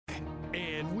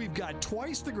We've got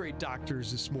twice the great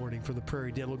doctors this morning from the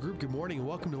Prairie Dental Group. Good morning and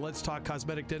welcome to Let's Talk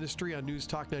Cosmetic Dentistry on News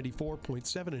Talk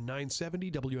 94.7 and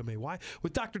 970 WMAY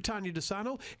with Dr. Tanya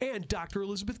DeSano and Dr.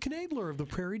 Elizabeth Knadler of the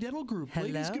Prairie Dental Group. Hello.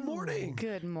 Ladies, good morning.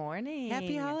 Good morning.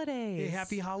 Happy holidays. Hey,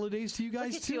 happy holidays to you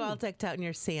guys, Look at too. you all decked out in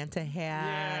your Santa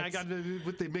hat. Yeah, I got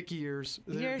with the Mickey ears.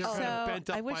 You're They're kind of bent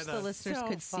up I wish by the listeners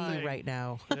could see you right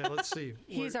now. Yeah, let's see.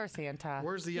 He's our Santa.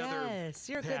 Where's the other Yes,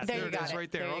 you're hat? good. There you it got is, it.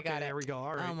 right there. There you Okay, got it. there we go.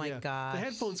 All right. Oh, my yeah. gosh. The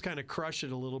headphones kind of crush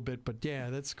it a little bit, but yeah,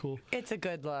 that's cool. It's a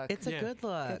good look. It's a good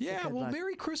look. Yeah, good well, luck.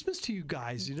 Merry Christmas to you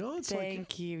guys. You know, it's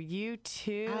Thank you. You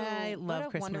too. I love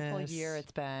what a wonderful Christmas. year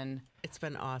it's been. It's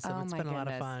been awesome. Oh, It's my been a lot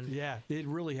of goodness. fun. yeah, it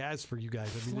really has for you guys.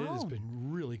 I mean, it has Flown.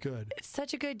 been really good. It's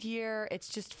such a good year. It's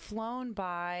just flown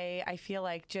by. I feel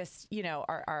like just,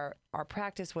 our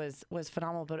practice was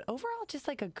phenomenal, but overall just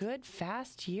like a good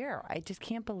fast year. I just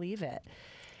can't believe it.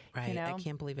 Right. You know? I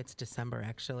can't believe it's December,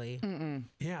 actually.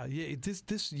 Yeah,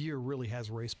 this year really has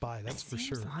raced by. That's for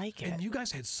sure. seems like it. And you guys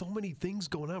had so many things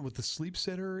going on with the sleep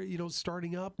center,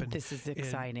 starting up, and This is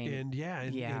exciting.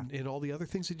 and all the other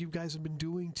things that you guys have been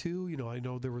doing too. I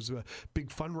know there was big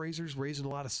fundraisers raising a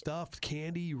lot of stuff,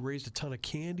 candy. You raised a ton of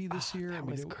candy this year. that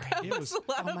was great. It was. a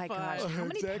lot Oh my of fun. gosh. How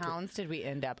many Exactly. pounds did we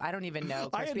end up? I don't even know.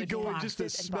 I had to go in just to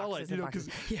Boxes and smell it, boxes and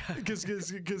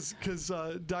boxes. because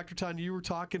Dr. Tanya, you were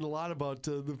talking a lot about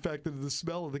the fact that the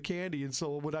smell of the candy, and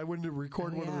so when I went to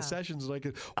record one of yeah. the sessions, and I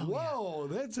could, whoa,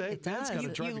 that's It that's does. gonna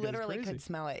You drive you guys literally crazy. could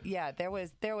smell it. Yeah, there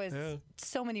was Yeah.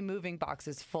 so many moving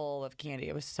boxes full of candy.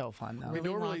 It was so fun though. I mean,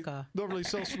 Willy normally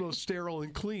smells sterile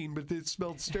and clean, but it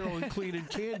smelled sterile and clean and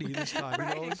candy this time.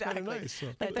 It's kind of nice. So.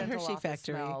 Like the dental Hershey office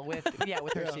factory. smell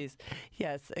with Hershey's.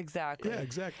 Yes, exactly. Yeah,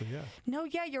 exactly. Yeah. No,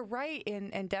 yeah, you're right,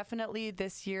 and definitely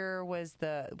this year was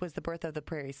the birth of the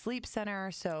Prairie Sleep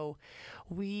Center. So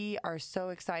we are so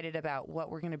excited about what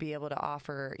we're going to be able to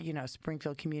offer,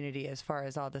 Springfield community as far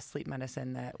as all the sleep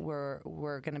medicine that we're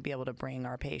going to be able to bring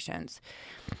our patients.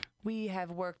 We have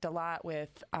worked a lot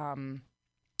with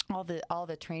all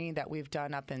the training that we've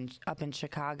done up in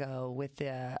Chicago with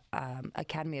the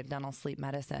Academy of Dental Sleep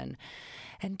Medicine,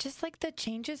 and just like the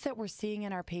changes that we're seeing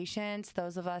in our patients,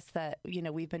 those of us that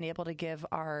we've been able to give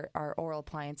our oral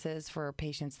appliances for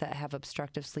patients that have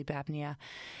obstructive sleep apnea.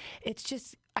 It's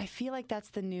just, I feel like that's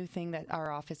the new thing that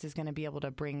our office is going to be able to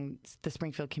bring the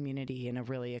Springfield community in a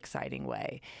really exciting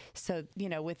way. So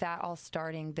with that all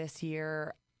starting this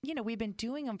year. We've been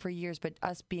doing them for years, but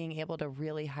us being able to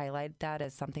really highlight that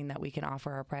as something that we can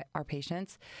offer our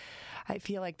patients, I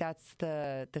feel like that's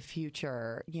the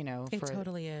future, It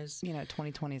totally is.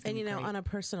 2020 is And, gonna be great. on a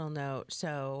personal note,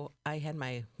 so I had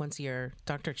my once-a-year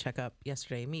doctor checkup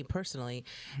yesterday, me personally,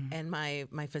 and my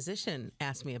physician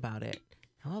asked me about it.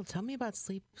 Oh, tell me about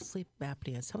sleep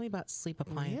apnea. Tell me about sleep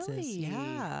appliances. Really?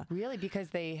 Yeah. Really? Because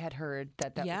they had heard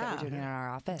that Yeah. we're doing it in our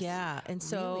office. Yeah. And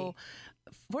so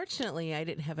fortunately, I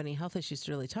didn't have any health issues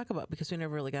to really talk about because we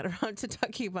never really got around to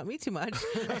talking about me too much.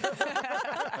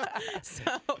 So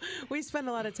we spent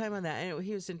a lot of time on that, and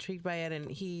he was intrigued by it, and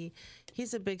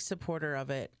he's a big supporter of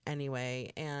it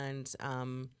anyway. And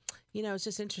it's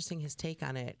just interesting his take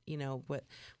on it.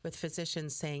 With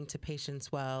physicians saying to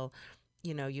patients, well,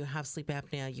 you have sleep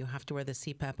apnea, you have to wear the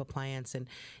CPAP appliance, and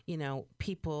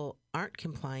people aren't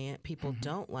compliant, people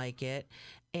don't like it,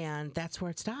 and that's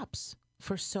where it stops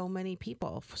for so many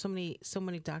people, for so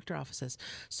many doctor offices.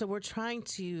 So we're trying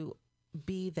to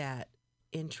be that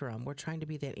interim. We're trying to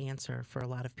be that answer for a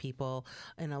lot of people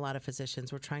and a lot of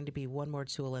physicians. We're trying to be one more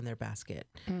tool in their basket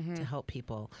to help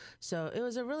people. So it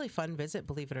was a really fun visit,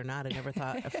 believe it or not. I never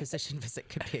thought a physician visit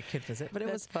could be a good visit, but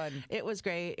it was fun. It was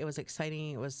great. It was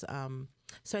exciting. It was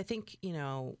so I think,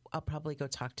 I'll probably go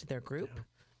talk to their group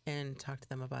and talk to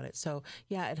them about it. So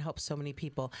yeah, it helps so many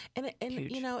people. And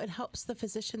it helps the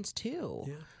physicians too.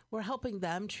 Yeah. We're helping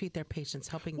them treat their patients,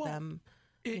 helping them.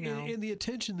 And the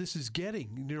attention this is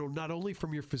getting, not only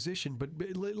from your physician, but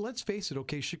let's face it,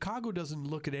 okay, Chicago doesn't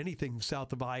look at anything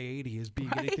south of I-80 as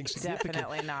being anything significant.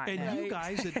 Definitely not. And you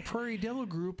guys at Prairie Dental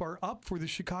Group are up for the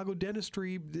Chicago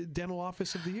Dentistry Dental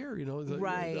Office of the Year.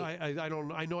 Right. I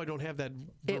know I don't have that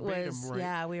It verbatim, was, right?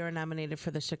 yeah, we were nominated for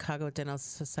the Chicago Dental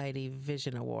Society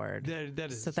Vision Award.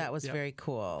 That is. So that was very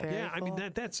cool. Very I mean,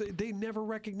 that's they never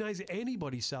recognize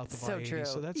anybody south of So I-80, true.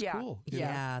 so that's Yeah. cool.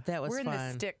 Yeah, that was We're fun. in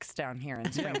the sticks down here in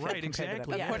Springfield right, compared to them.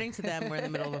 exactly. Yeah. According to them, we're in the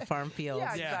middle of a farm field.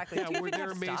 Yeah, exactly. Yeah, Do you where think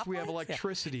they're have amazed we have stoplights?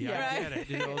 electricity. Yeah. I get it.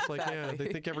 You know, it's like, yeah, Exactly.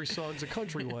 they think every song's a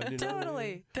country one. You know?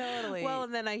 Totally. Well,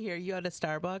 and then I hear you at a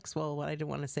Starbucks. Well, what I didn't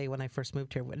want to say when I first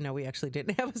moved here, no, we actually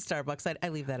didn't have a Starbucks. I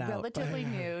leave that out. Relatively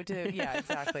new to, yeah,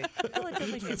 exactly.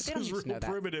 Relatively new. This They don't is need to know real that.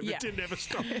 primitive. Yeah. It didn't have a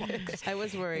Starbucks. I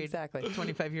was worried. Exactly.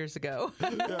 25 years ago.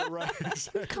 Yeah, right.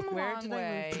 Exactly. Come a Where long did I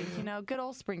way. move to? You know, good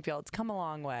old Springfield. It's come a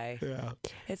long way. Yeah.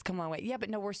 It's come a long way. Yeah, but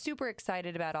no, we're super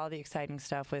excited about all the exciting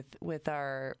stuff with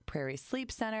our Prairie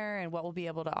Sleep Center and what we'll be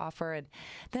able to offer. And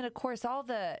then, of course, all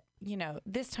the, you know,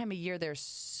 this time of year, there's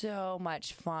so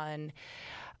much fun.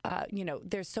 You know,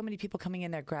 there's so many people coming in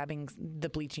there grabbing the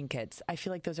bleaching kits. I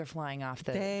feel like those are flying off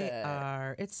the. They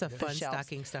are. It's a fun shelves.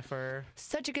 stocking stuffer.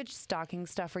 Such a good stocking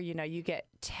stuffer. You know, you get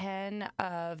 10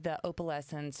 of the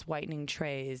opalescence whitening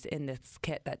trays in this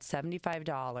kit. That's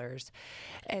 $75.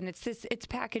 And it's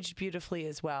packaged beautifully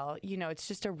as well. You know, it's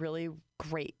just a really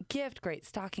great gift, great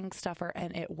stocking stuffer,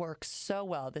 and it works so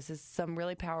well. This is some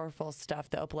really powerful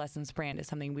stuff. The opalescence brand is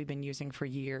something we've been using for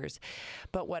years.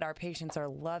 But what our patients are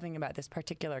loving about this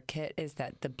particular kit is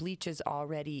that the bleach is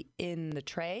already in the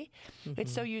tray.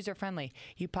 It's so user-friendly.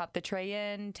 You pop the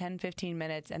tray in, 10, 15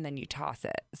 minutes, and then you toss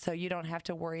it. So you don't have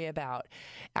to worry about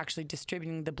actually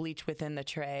distributing the bleach within the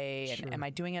tray. And am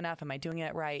I doing enough? Am I doing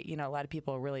it right? You know, a lot of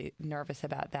people are really nervous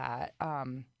about that.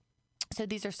 So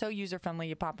these are so user-friendly.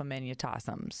 You pop them in, you toss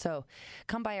them. So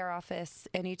come by our office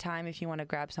anytime if you want to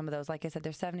grab some of those. Like I said,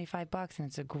 they're $75, and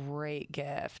it's a great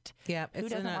gift. Yeah, Who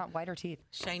it's in doesn't a want whiter teeth?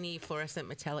 shiny fluorescent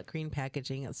metallic green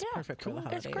packaging. It's perfect for the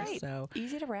holidays. It's great. So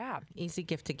Easy to wrap. easy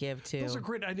gift to give too. Those are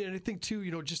great. And I think, too,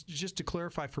 you know, just to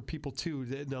clarify for people, too,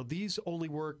 that now these only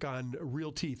work on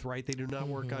real teeth, right? They do not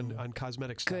work on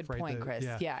cosmetic stuff, Good right? point, Chris.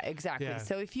 Yeah, exactly. Yeah.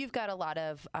 So if you've got a lot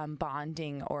of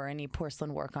bonding or any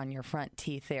porcelain work on your front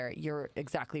teeth there, you're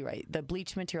exactly right. The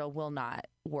bleach material will not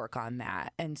work on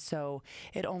that. And so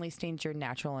it only stains your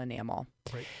natural enamel.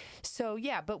 Right. So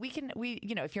yeah, but we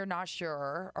you know, if you're not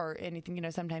sure or anything, you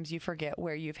know, sometimes you forget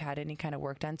where you've had any kind of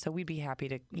work done. So we'd be happy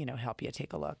to, you know, help you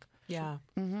take a look. Yeah.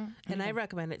 And I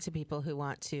recommend it to people who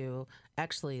want to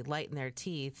actually lighten their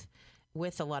teeth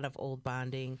with a lot of old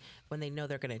bonding when they know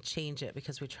they're going to change it,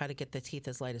 because we try to get the teeth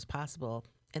as light as possible.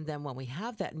 And then when we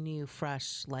have that new,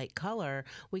 fresh, light color,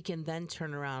 we can then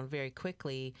turn around very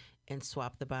quickly and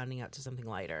swap the bonding out to something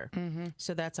lighter.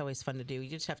 So that's always fun to do. You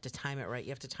just have to time it right. You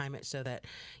have to time it so that,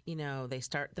 you know, they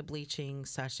start the bleaching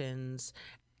sessions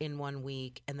in 1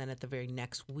 week, and then at the very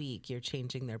next week you're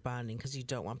changing their bonding, because you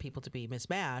don't want people to be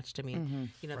mismatched. I mean,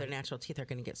 you know, their natural teeth are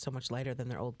going to get so much lighter than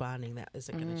their old bonding that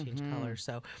isn't going to change color.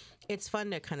 So it's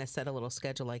fun to kind of set a little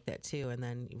schedule like that too, and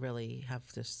then really have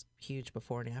this huge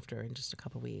before and after in just a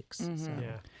couple weeks. So.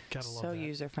 Yeah. Gotta love So that.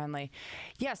 user friendly.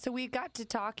 Yeah, so we got to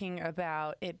talking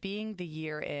about it being the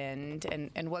year end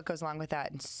and what goes along with that.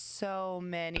 And so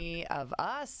many of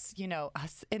us, you know,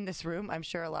 us in this room, I'm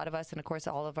sure a lot of us, and of course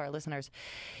all of our listeners,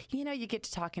 you know, you get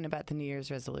to talking about the New Year's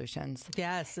resolutions.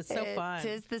 Yes, it's so fun. It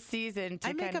is the season to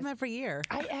I make kind of them every year.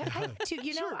 I too,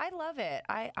 you know, I love it.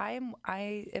 I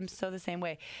am so the same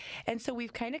way. And so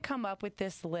we've kind of come up with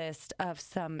this list of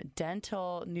some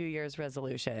dental New Year's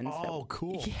resolutions. Oh,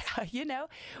 cool. Yeah, you know,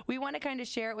 we want to kind of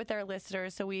share it with our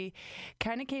listeners. So we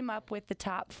kind of came up with the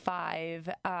top 5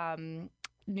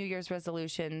 New Year's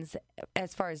resolutions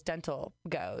as far as dental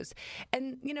goes.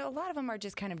 And, you know, a lot of them are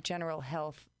just kind of general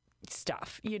health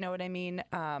stuff. You know what I mean?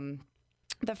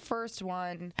 The first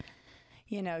one,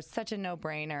 you know, such a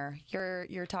no-brainer.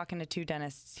 You're talking to 2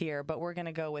 dentists here, but we're going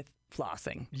to go with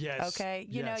flossing. Yes. Okay.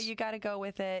 You know, you got to go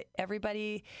with it.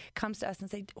 Everybody comes to us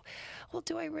and say, well,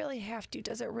 do I really have to?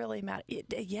 Does it really matter?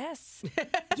 Yes.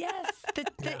 Yes.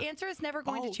 The answer is never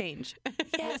going to change.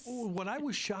 Yes. What I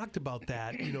was shocked about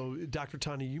that, you know, Dr.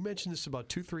 Tanya, you mentioned this about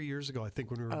 2-3 years ago, I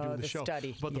think, when we were doing the show.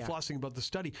 Study. About the flossing, about the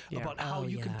study, about how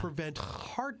you can prevent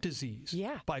heart disease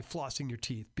by flossing your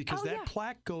teeth, because that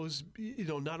plaque goes, you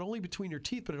know, not only between your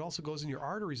teeth, but it also goes in your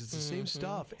arteries. It's the same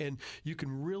stuff. And you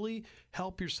can really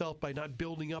help yourself by not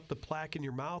building up the plaque in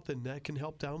your mouth, and that can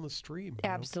help down the stream.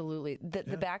 Absolutely.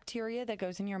 The bacteria that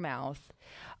goes in your mouth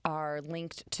are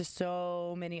linked to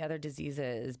so many other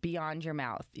diseases beyond your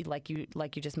mouth. Like you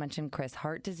just mentioned, Chris,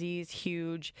 heart disease,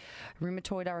 huge,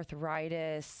 rheumatoid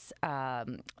arthritis,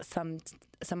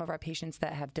 some of our patients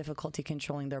that have difficulty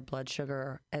controlling their blood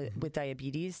sugar with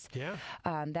diabetes. Yeah.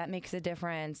 That makes a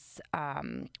difference.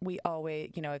 We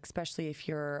always, you know, especially if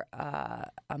you're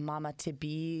a mama to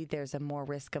be, there's a more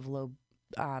risk of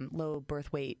low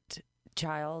birth weight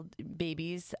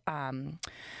babies.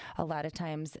 A lot of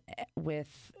times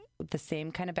with the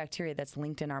same kind of bacteria that's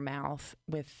linked in our mouth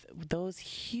with those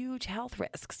huge health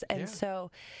risks. And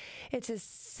so it's as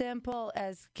simple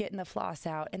as getting the floss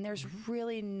out, and there's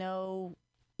really no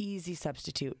easy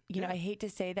substitute. You know, I hate to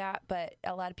say that, but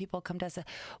a lot of people come to us,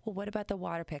 well, what about the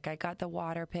water pick? I got the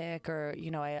water pick, or,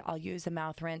 you know, I'll use a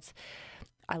mouth rinse.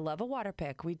 I love a water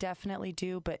pick. We definitely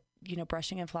do, but you know,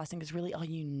 brushing and flossing is really all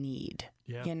you need.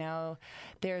 Yeah. You know,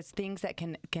 there's things that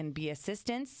can be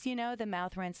assistance, you know, the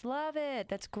mouth rinse, love it.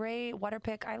 That's great. Water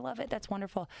pick, I love it. That's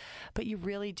wonderful. But you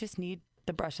really just need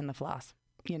the brush and the floss.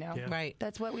 You know, right?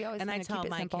 That's what we always. And I tell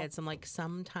my simple. kids, I'm like,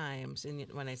 sometimes, and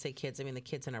when I say kids, I mean the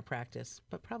kids in our practice,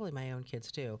 but probably my own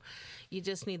kids too. You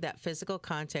just need that physical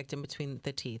contact in between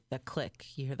the teeth. The click,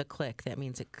 you hear the click. That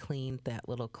means it cleaned that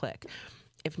little click.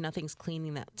 If nothing's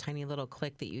cleaning that tiny little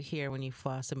click that you hear when you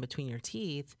floss in between your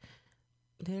teeth,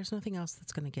 there's nothing else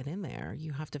that's going to get in there.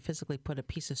 You have to physically put a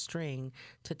piece of string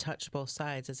to touch both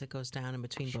sides as it goes down in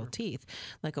between both teeth.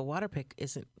 Like a water pick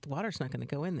isn't, the water's not going to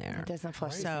go in there. It doesn't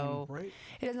flush the same.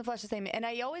 It doesn't flush the same. And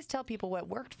I always tell people what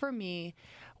worked for me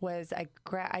was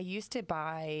I used to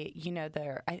buy, you know,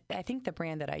 I think the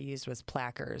brand that I used was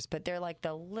Plackers, but they're like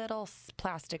the little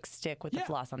plastic stick with the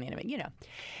floss on the end of it, you know.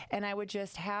 And I would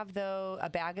just have a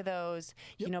bag of those,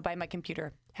 you know, by my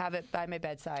computer, have it by my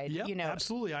bedside, you know.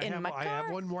 Absolutely. I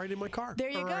have one right in my car. There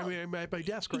you go. I mean, at my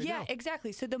desk right now. Yeah,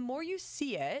 exactly. So the more you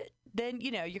see it, then,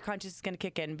 you know, your conscience is going to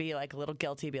kick in and be like a little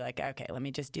guilty, be like, okay, let me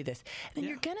just do this. And then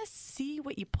you're going to see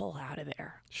what you pull out of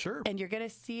there. Sure. And you're going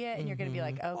to see it and you're going to be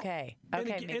like, okay,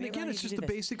 And again, it's just the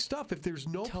basic stuff. If there's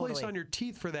no place on your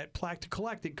teeth for that plaque to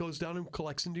collect, it goes down and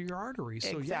collects into your arteries.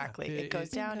 So exactly. It goes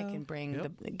down. It can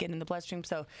get in the bloodstream.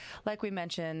 So like we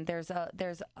mentioned, there's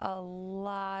a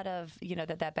lot of, you know,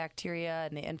 that bacteria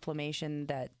and the inflammation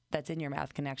that's in your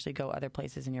mouth can actually go other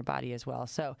places in your body as well.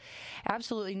 So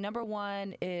absolutely, number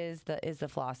one is the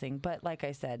flossing. But like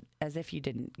I said, as if you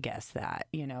didn't guess that,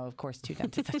 you know, of course, two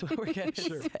dentists, that's what we're going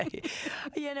to say.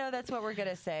 You know, that's what we're going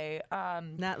to say.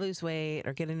 Not lose weight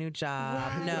or get a new job.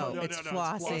 Right. No, it's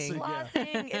flossing. It's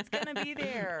flossing. It's going to be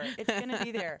there. It's going to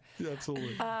be there.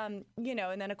 Absolutely. You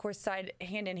know, and then of course,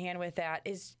 hand in hand with that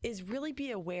is really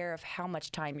be aware of how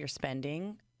much time you're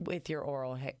spending with your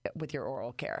oral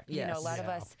care. Yes. You know, a lot of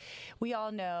us, we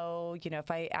all know, you know,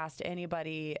 if I asked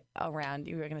anybody around,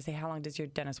 you were going to say, how long does your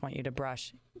dentist want you to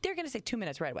brush? They're going to say 2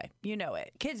 minutes right away. You know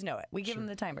it. Kids know it. We give them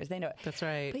the timers. They know it. That's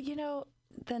right. But, you know,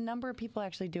 the number of people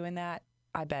actually doing that,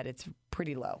 I bet it's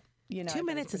pretty low. You know, 2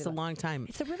 minutes is a long time.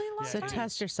 It's a really long So time.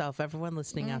 test yourself. Everyone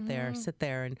listening out there, sit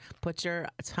there and put your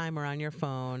timer on your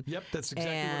phone. Yep, that's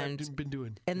exactly what I've been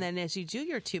doing. And then as you do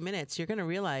your 2 minutes, you're going to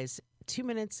realize 2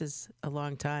 minutes is a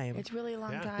long time. It's really a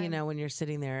long time. You know, when you're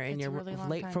sitting there and you're really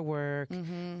late for work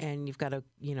and you've got to,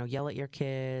 you know, yell at your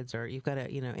kids, or you've got to,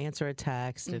 you know, answer a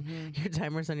text and your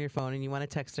timer's on your phone and you want to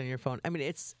text on your phone. I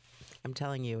mean, I'm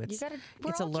telling you, it's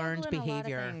a learned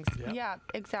behavior. Yeah,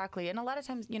 exactly. And a lot of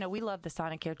times, you know, we love the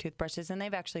Sonicare toothbrushes, and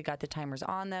they've actually got the timers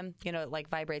on them. You know, it like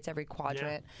vibrates every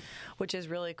quadrant, which is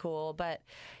really cool. But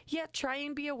yeah, try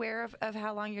and be aware of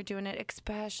how long you're doing it,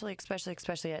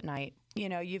 especially at night. You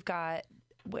know, you've got,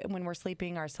 when we're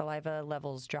sleeping, our saliva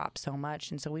levels drop so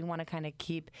much. And so we want to kind of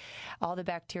keep all the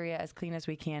bacteria as clean as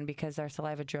we can, because our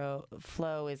saliva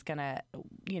flow is going to,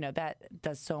 you know, that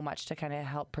does so much to kind of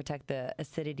help protect the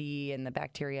acidity and the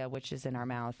bacteria, which is in our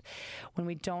mouth. When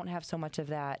we don't have so much of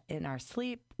that in our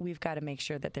sleep, we've got to make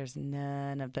sure that there's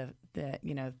none of the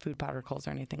you know, food particles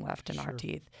or anything left in our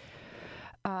teeth.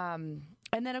 And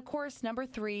then, of course, number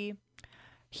 3,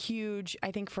 huge,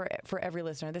 I think for every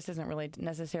listener, this isn't really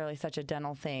necessarily such a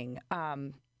dental thing,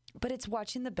 but it's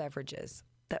watching the beverages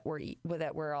that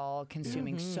we're all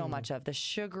consuming so much of. The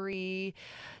sugary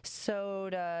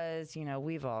sodas, you know,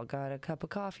 we've all got a cup of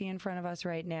coffee in front of us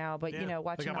right now, but you know,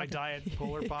 watching. I got my diet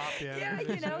Polar Pop. Yeah,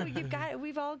 you know,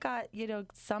 we've all got, you know,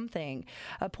 something,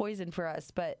 a poison for us.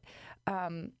 But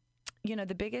you know,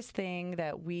 the biggest thing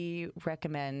that we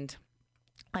recommend,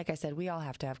 like I said, we all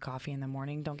have to have coffee in the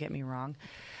morning, don't get me wrong.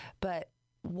 But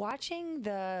watching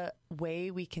the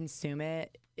way we consume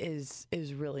it is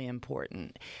really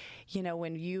important. You know,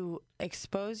 when you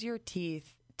expose your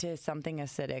teeth to something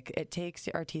acidic, it takes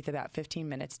our teeth about 15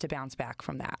 minutes to bounce back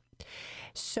from that.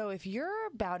 So if you're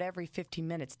about every 15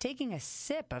 minutes taking a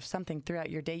sip of something throughout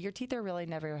your day, your teeth are really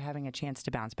never having a chance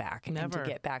to bounce back and to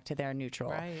get back to their neutral.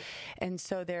 Right. And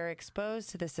so they're exposed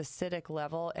to this acidic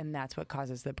level, and that's what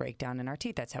causes the breakdown in our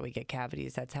teeth. That's how we get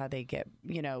cavities. That's how they get,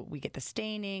 you know, we get the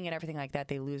staining and everything like that.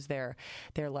 They lose their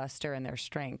luster and their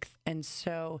strength. And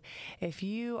so if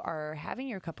you are having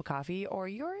your cup of coffee or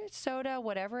your soda,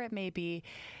 whatever it may be,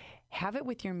 have it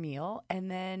with your meal, and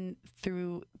then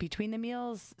between the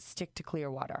meals, stick to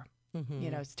clear water.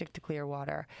 Stick to clear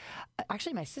water.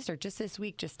 Actually, my sister just this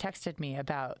week just texted me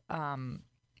about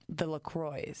the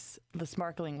LaCroix, the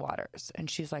sparkling waters. And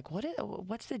she's like,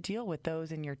 what's the deal with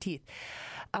those in your teeth?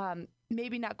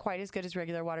 Maybe not quite as good as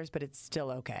regular waters, but it's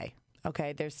still okay.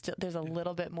 Okay, there's a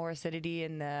little bit more acidity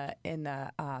in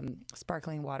the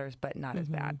sparkling waters, but not as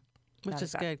bad. Which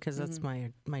is good because that's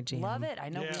my jam. Love it. I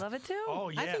know we love it too. Oh,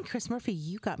 yeah. I think, Chris Murphy,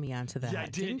 you got me onto that. Yeah, I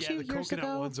did. Didn't you, the years coconut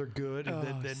ago? ones are good, and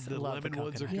then the love the lemon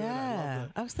ones are good. coconut. I love Yeah.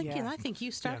 that. I was thinking, I think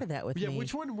you started that with me. Yeah,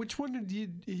 which one did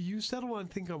you settle on? I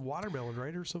think on watermelon,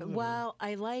 right, or something? Well,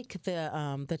 I like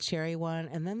the cherry one,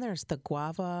 and then there's the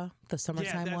guava, the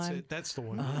summertime that's one. it. That's the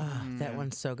one. That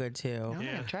one's so good too. I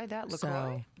haven't tried that.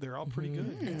 LaCroix. So They're all pretty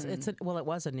good. it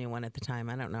was a new one at the time.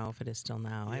 I don't know if it is still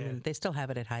now. I Yeah. mean, they still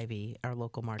have it at Hy-Vee, our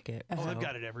local market. Oh, so. they've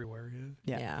got it everywhere.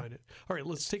 Yeah. Find it. All right,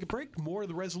 let's take a break. More of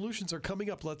the resolutions are coming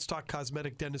up. Let's talk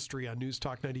cosmetic dentistry on News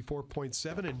Talk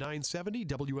 94.7 and 970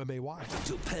 WMAY.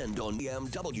 Depend on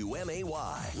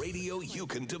WMAY. Radio you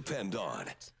can depend on.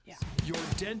 Your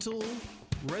dental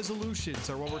resolutions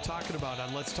are what we're talking about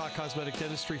on Let's Talk Cosmetic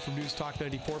Dentistry from News Talk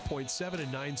 94.7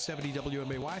 and 970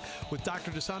 WMAY with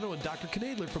Dr. DeSanto and Dr.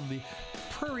 Knadler from the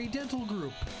Prairie Dental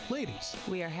Group. Ladies.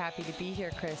 We are happy to be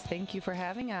here, Chris. Thank you for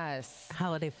having us.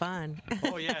 Holiday fun.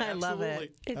 Oh, yeah, I love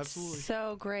it. It's Absolutely.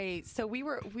 so great. So we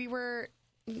were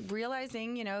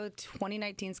realizing,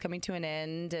 2019 is coming to an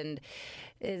end and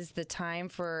is the time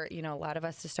for, a lot of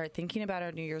us to start thinking about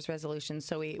our New Year's resolutions.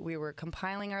 So we were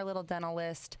compiling our little dental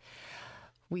list.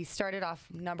 We started off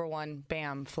number one,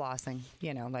 bam, flossing,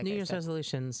 like New I Year's said.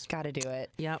 resolutions. Got to do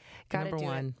it. Yep. Gotta Number do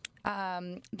one.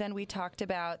 it. Then we talked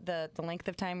about the length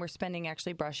of time we're spending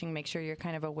actually brushing. Make sure you're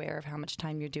kind of aware of how much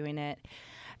time you're doing it.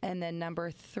 And then number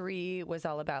 3 was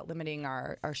all about limiting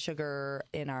our sugar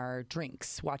in our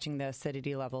drinks, watching the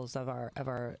acidity levels of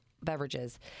our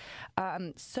beverages.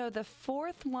 So the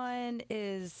fourth one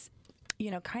is,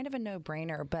 kind of a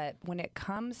no-brainer, but when it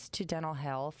comes to dental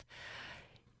health,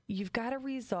 you've got to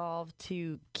resolve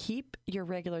to keep your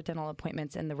regular dental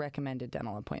appointments and the recommended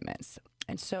dental appointments.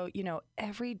 And so,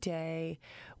 every day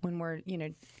when we're,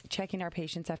 checking our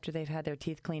patients after they've had their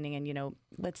teeth cleaning and,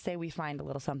 let's say we find a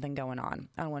little something going on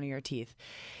one of your teeth.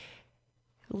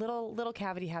 Little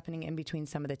cavity happening in between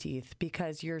some of the teeth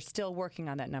because you're still working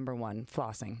on that number one,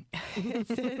 flossing.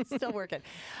 it's still working.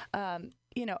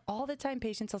 All the time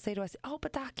patients will say to us, "Oh,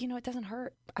 but doc, it doesn't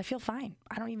hurt. I feel fine.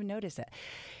 I don't even notice it."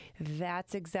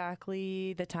 That's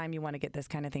exactly the time you want to get this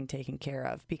kind of thing taken care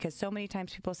of because so many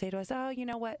times people say to us, "Oh, you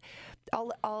know what?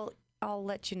 I'll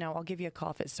let you know. I'll give you a call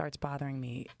if it starts bothering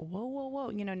me." Whoa.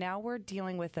 Now we're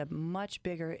dealing with a much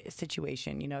bigger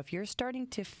situation. If you're starting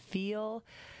to feel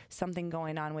something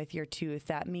going on with your tooth,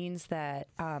 that means that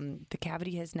the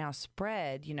cavity has now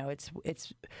spread.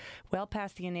 It's well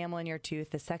past the enamel in your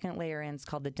tooth. The second layer in is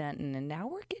called the dentin, and now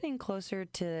we're getting closer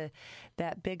to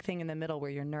that big thing in the middle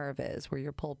where your nerve is, where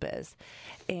your pulp is.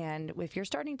 And if you're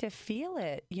starting to feel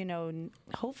it,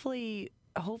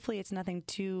 hopefully it's nothing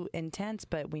too intense,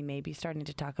 but we may be starting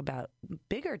to talk about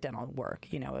bigger dental work,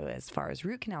 as far as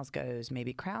root canals goes,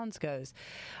 maybe crowns goes,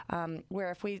 where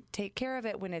if we take care of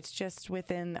it when it's just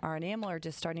within our enamel or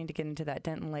just starting to get into that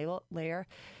dentin layer,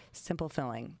 simple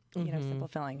filling, simple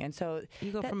filling. And so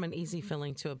You go from an easy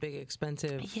filling to a big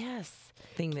expensive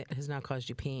thing that has now caused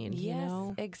you pain. Yes,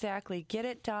 exactly. Get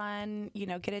it done.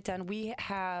 Get it done. We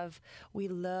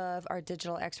love our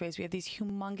digital x-rays. We have these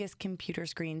humongous computer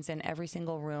screens in every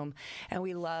single room. And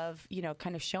we love,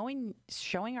 kind of showing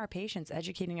our patients,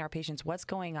 educating our patients what's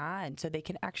going on so they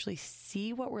can actually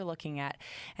see what we're looking at.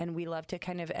 And we love to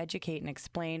kind of educate and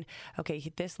explain, okay,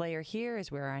 this layer here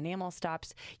is where our enamel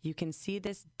stops. You can see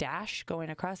this dash going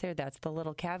across there. That's the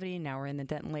little cavity. Now we're in the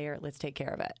dentin layer. Let's take care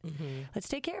of it. Let's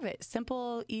take care of it.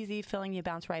 Simple, easy filling. You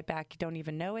bounce right back. You don't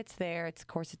even know it's there. Of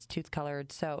course, it's tooth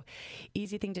colored. So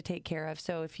easy thing to take care of.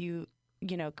 So if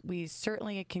we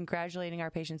certainly are congratulating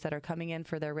our patients that are coming in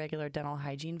for their regular dental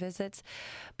hygiene visits,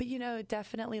 but,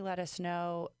 definitely let us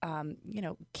know,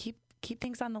 keep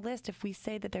things on the list. If we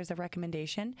say that there's a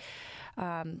recommendation,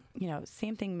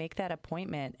 same thing, make that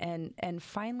appointment. And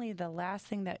finally, the last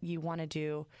thing that you want to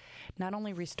do, not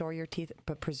only restore your teeth,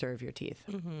 but preserve your teeth.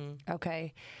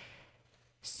 Okay.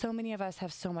 So many of us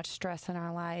have so much stress in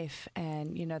our life,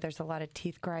 and, there's a lot of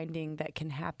teeth grinding that can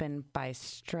happen by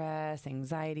stress,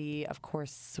 anxiety. Of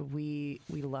course, we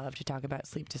love to talk about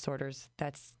sleep disorders.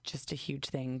 That's just a huge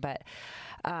thing, but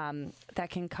that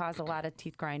can cause a lot of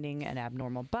teeth grinding and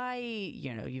abnormal bite.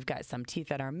 You've got some teeth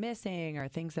that are missing or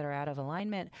things that are out of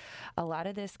alignment. A lot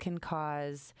of this can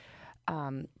cause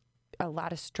a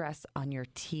lot of stress on your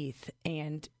teeth,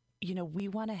 and we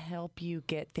want to help you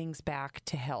get things back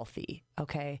to healthy.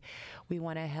 Okay. We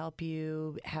want to help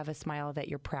you have a smile that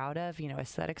you're proud of.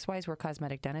 Aesthetics wise, we're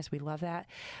cosmetic dentists. We love that,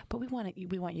 but we want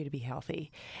you to be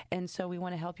healthy. And so we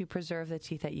want to help you preserve the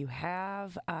teeth that you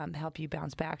have, help you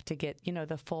bounce back to get,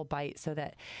 the full bite so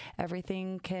that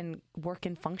everything can work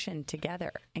and function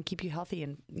together and keep you healthy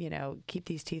and, keep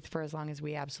these teeth for as long as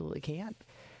we absolutely can.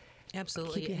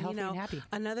 Absolutely. Keep you healthy and happy.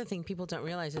 Another thing people don't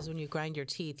realize is when you grind your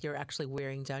teeth, you're actually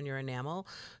wearing down your enamel.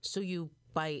 So you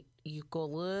bite, you go a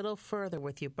little further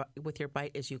with your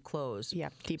bite as you close. Yeah,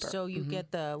 deeper. So you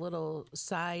get the little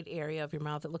side area of your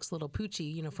mouth that looks a little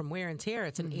poochy, from wear and tear.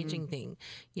 It's an aging thing.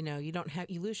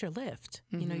 You lose your lift.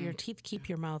 Your teeth keep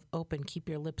your mouth open, keep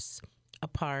your lips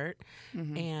apart,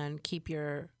 and keep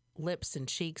your lips and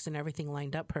cheeks and everything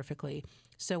lined up perfectly.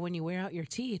 So when you wear out your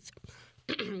teeth,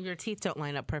 your teeth don't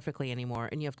line up perfectly anymore,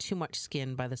 and you have too much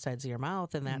skin by the sides of your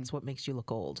mouth, and that's what makes you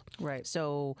look old. Right.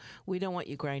 So we don't want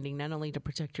you grinding not only to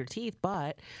protect your teeth,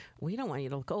 but we don't want you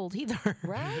to look old either.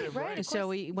 Right. So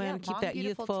we want to keep that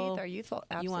beautiful youthful. Teeth are youthful.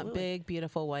 Absolutely. You want big,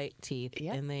 beautiful white teeth,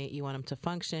 and you want them to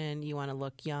function. You want to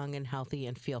look young and healthy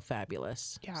and feel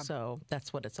fabulous. Yeah. So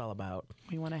that's what it's all about.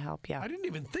 We want to help you. I didn't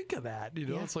even think of that.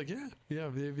 It's like,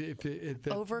 if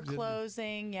over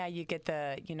closing. Yeah, you get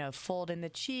the fold in the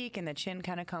cheek and the chin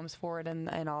kind of comes forward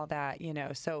and all that.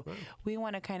 So we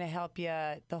want to kind of help you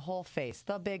the whole face,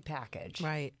 the big package.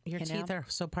 Right. Your teeth are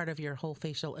so part of your whole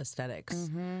facial aesthetics.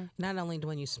 Not only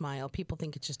when you smile, people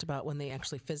think it's just about when they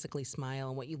actually physically smile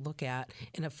and what you look at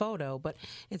in a photo, but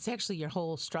it's actually your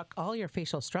whole all your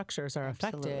facial structures are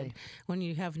affected when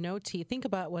you have no teeth. Think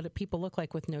about what people look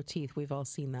like with no teeth. We've all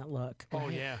seen that look. Oh,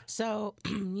 yeah. So,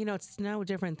 it's no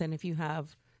different than if you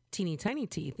have teeny tiny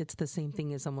teeth. It's the same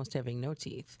thing as almost having no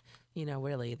teeth.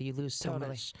 Really, you lose so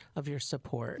much of your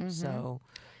support. So.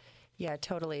 Yeah,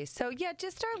 totally. So,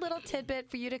 just our little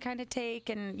tidbit for you to kind of take.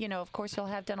 And, of course, you'll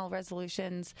have dental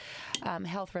resolutions,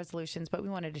 health resolutions, but we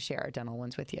wanted to share our dental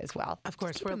ones with you as well. Of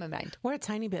course, keep them in mind. We're a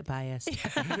tiny bit biased.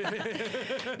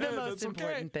 The most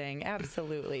important thing.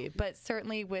 Absolutely. But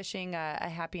certainly wishing a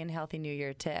happy and healthy new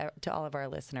year to all of our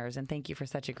listeners. And thank you for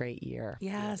such a great year.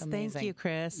 Yes, thank you,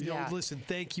 Chris. Listen,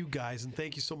 thank you guys. And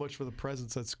thank you so much for the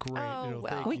presents. That's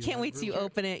great. We can't wait till you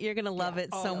open it. You're going to love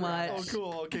it so much. Oh,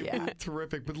 cool. Okay,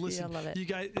 terrific. But listen, love it. you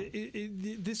guys,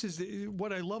 this is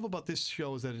what I love about this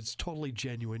show is that it's totally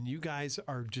genuine. You guys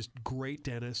are just great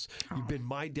dentists. You've been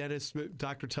my dentist,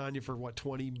 Dr. Tanya, for what,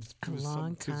 20 a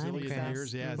long time,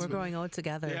 years? Yeah, we're growing old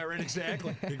together. Yeah, right.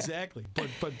 Exactly.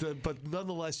 But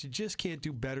nonetheless, you just can't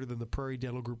do better than the Prairie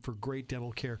Dental Group for great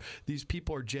dental care. These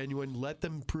people are genuine. Let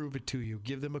them prove it to you.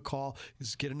 Give them a call.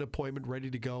 Just get an appointment ready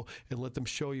to go, and let them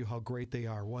show you how great they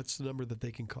are. What's the number that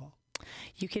they can call?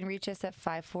 You can reach us at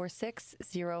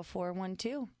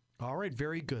 546-0412. All right,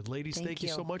 very good. Ladies, thank you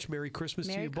so much. Merry Christmas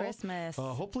to you both. Merry Christmas.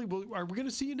 Hopefully, are we going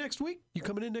to see you next week? You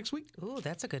coming in next week? Ooh,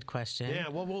 that's a good question. Yeah,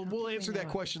 well, we'll answer that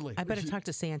question later. I better talk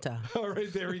to Santa. All right,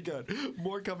 very good.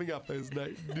 More coming up as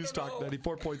News Talk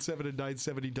 94.7 and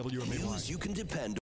 970 WMAY. News you can depend on.